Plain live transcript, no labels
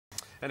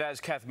And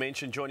as Kath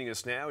mentioned, joining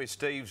us now is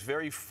Steve's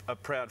very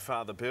proud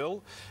father,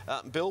 Bill.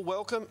 Bill,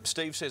 welcome.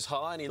 Steve says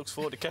hi and he looks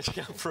forward to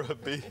catching up for a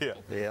beer.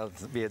 Yeah,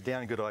 it'd be a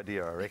damn good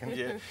idea, I reckon.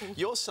 Yeah.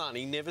 Your son,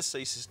 he never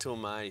ceases to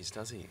amaze,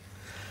 does he?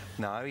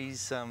 No,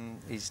 he's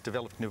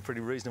developed into a pretty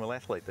reasonable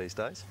athlete these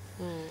days.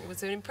 It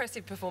was an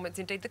impressive performance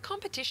indeed. The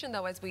competition,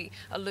 though, as we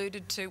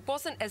alluded to,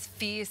 wasn't as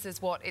fierce as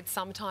what it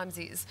sometimes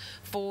is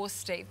for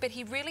Steve, but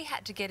he really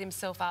had to get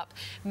himself up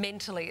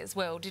mentally as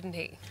well, didn't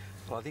he?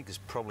 Well, I think there's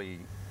probably,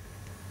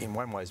 in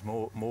one way,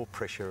 more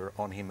pressure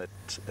on him at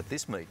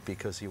this meet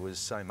because he was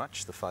so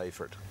much the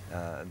favourite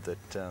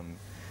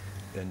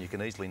and you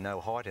can easily know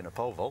height in a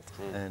pole vault,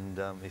 and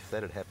if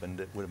that had happened,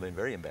 it would have been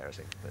very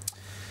embarrassing. But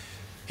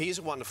he is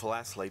a wonderful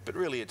athlete, but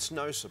really it's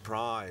no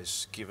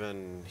surprise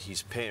given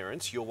his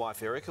parents. Your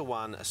wife Erica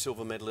won a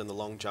silver medal in the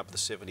long jump at the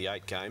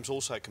 78 Games,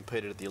 also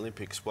competed at the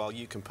Olympics, while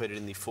you competed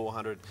in the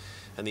 400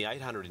 and the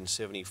 800 in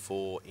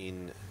 74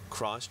 in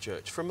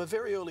Christchurch. From a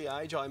very early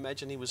age, I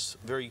imagine he was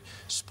very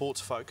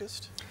sports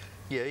focused.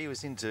 yeah, he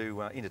was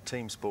into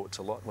team sports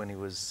a lot when he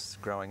was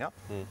growing up,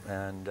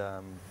 and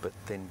but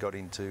then got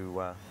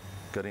into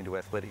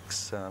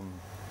athletics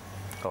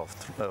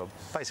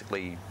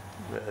basically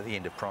at the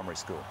end of primary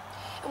school.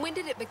 And when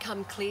did it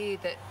become clear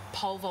that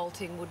pole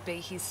vaulting would be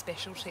his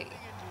specialty?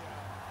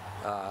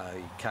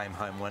 He came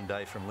home one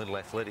day from Little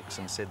Athletics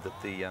and said that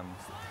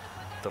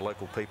the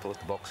local people at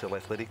the Box Hill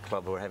Athletic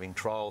Club were having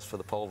trials for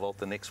the pole vault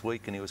the next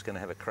week, and he was going to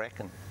have a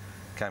crack. And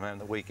came home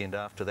the weekend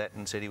after that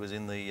and said he was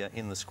in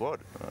the squad.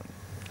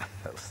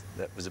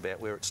 That was about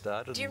where it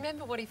started. Do you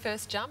remember what he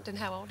first jumped and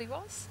how old he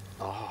was?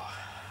 Oh,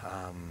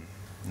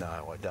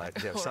 no, I don't.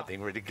 It was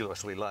something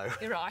ridiculously low.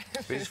 You're right.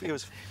 He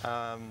was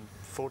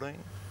 14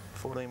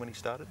 when he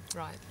started.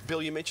 Right.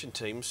 Bill, you mentioned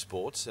team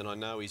sports, and I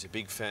know he's a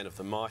big fan of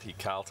the mighty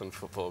Carlton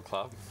Football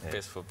Club,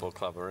 best football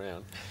club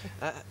around.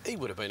 He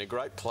would have been a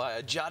great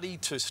player. Juddy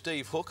to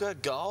Steve Hooker,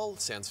 goal,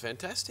 sounds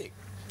fantastic.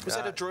 Was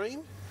that a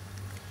dream?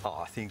 Oh,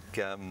 I think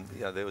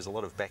there was a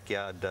lot of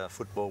backyard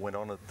football went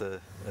on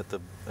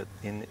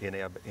in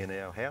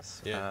our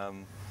house. Yeah.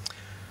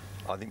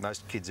 I think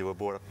most kids who were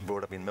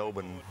brought up in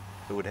Melbourne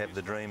who would have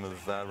the dream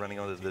of running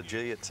onto the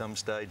G at some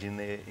stage in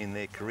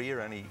their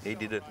career. Only he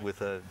did it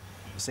with a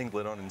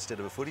singlet on instead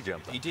of a footy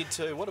jumper. He did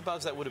too. What a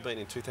buzz that would have been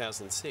in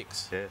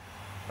 2006. Yeah.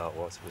 Oh,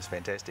 it was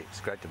fantastic. It's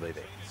great to be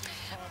there.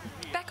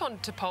 Back on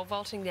to pole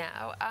vaulting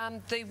now.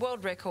 The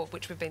world record,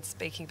 which we've been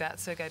speaking about,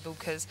 Sergei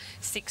Bubka's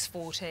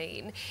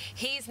 6:14,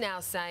 he's now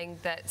saying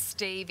that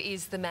Steve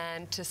is the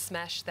man to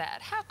smash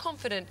that. How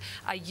confident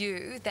are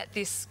you that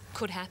this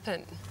could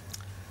happen?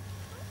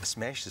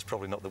 Smash is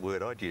probably not the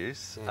word I'd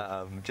use.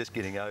 Just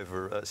getting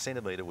over a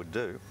centimetre would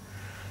do.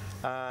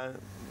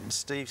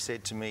 Steve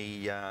said to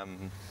me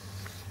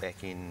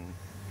back in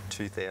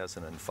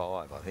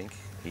 2005, I think,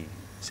 he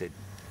said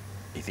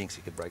he thinks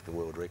he could break the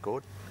world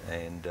record,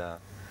 and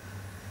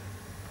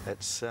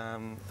that's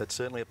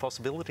certainly a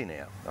possibility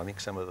now. I think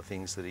some of the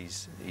things that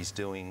he's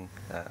doing,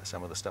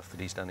 some of the stuff that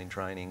he's done in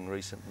training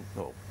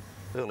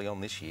early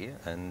on this year,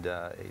 and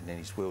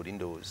his World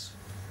Indoors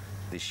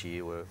this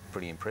year were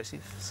pretty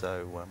impressive.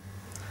 So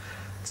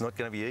it's not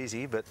going to be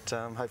easy, but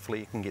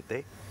hopefully you can get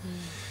there.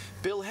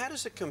 Bill, how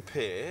does it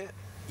compare?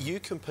 You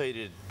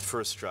competed for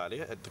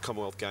Australia at the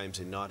Commonwealth Games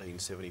in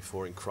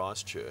 1974 in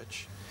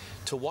Christchurch,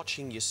 to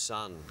watching your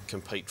son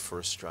compete for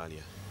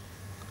Australia.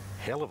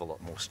 Hell of a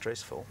lot more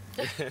stressful.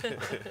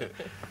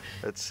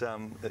 It's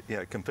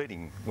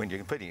competing, when you're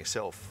competing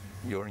yourself,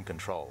 you're in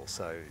control,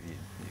 so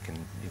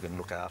you can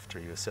look after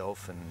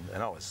yourself,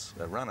 and I was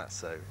a runner,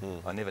 so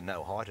I never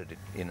know height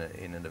in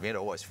an event. I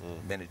always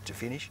managed to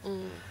finish,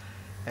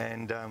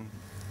 and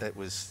it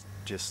was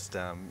just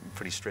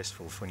pretty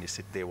stressful when you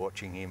sit there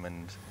watching him,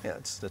 and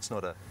it's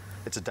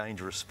a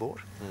dangerous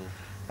sport,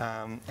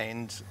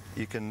 and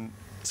you can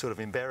sort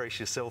of embarrass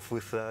yourself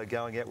with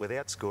going out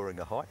without scoring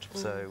a height.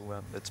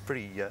 So it's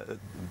pretty. The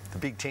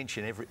big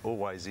tension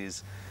always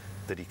is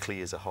that he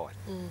clears a height.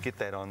 Get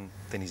that on,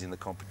 then he's in the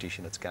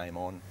competition. It's game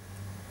on,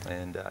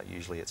 and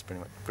usually it's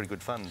pretty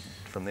good fun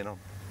from then on.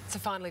 So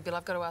finally, Bill,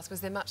 I've got to ask: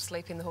 was there much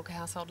sleep in the Hooker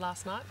household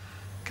last night?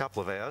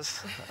 Couple of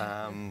hours.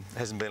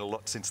 Hasn't been a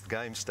lot since the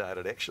game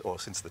started, actually, or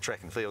since the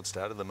track and field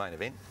started, the main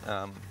event.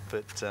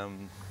 But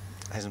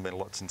hasn't been a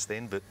lot since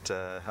then, but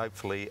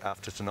hopefully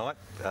after tonight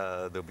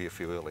there'll be a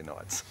few early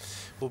nights.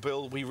 Well,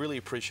 Bill, we really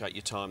appreciate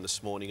your time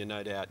this morning, and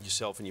no doubt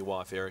yourself and your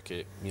wife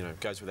Erica,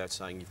 goes without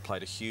saying, you've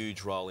played a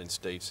huge role in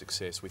Steve's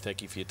success. We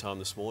thank you for your time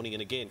this morning,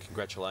 and again,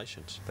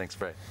 congratulations. Thanks,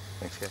 Brad.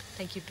 Thanks, Kath.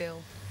 Thank you,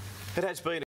 Bill. It has been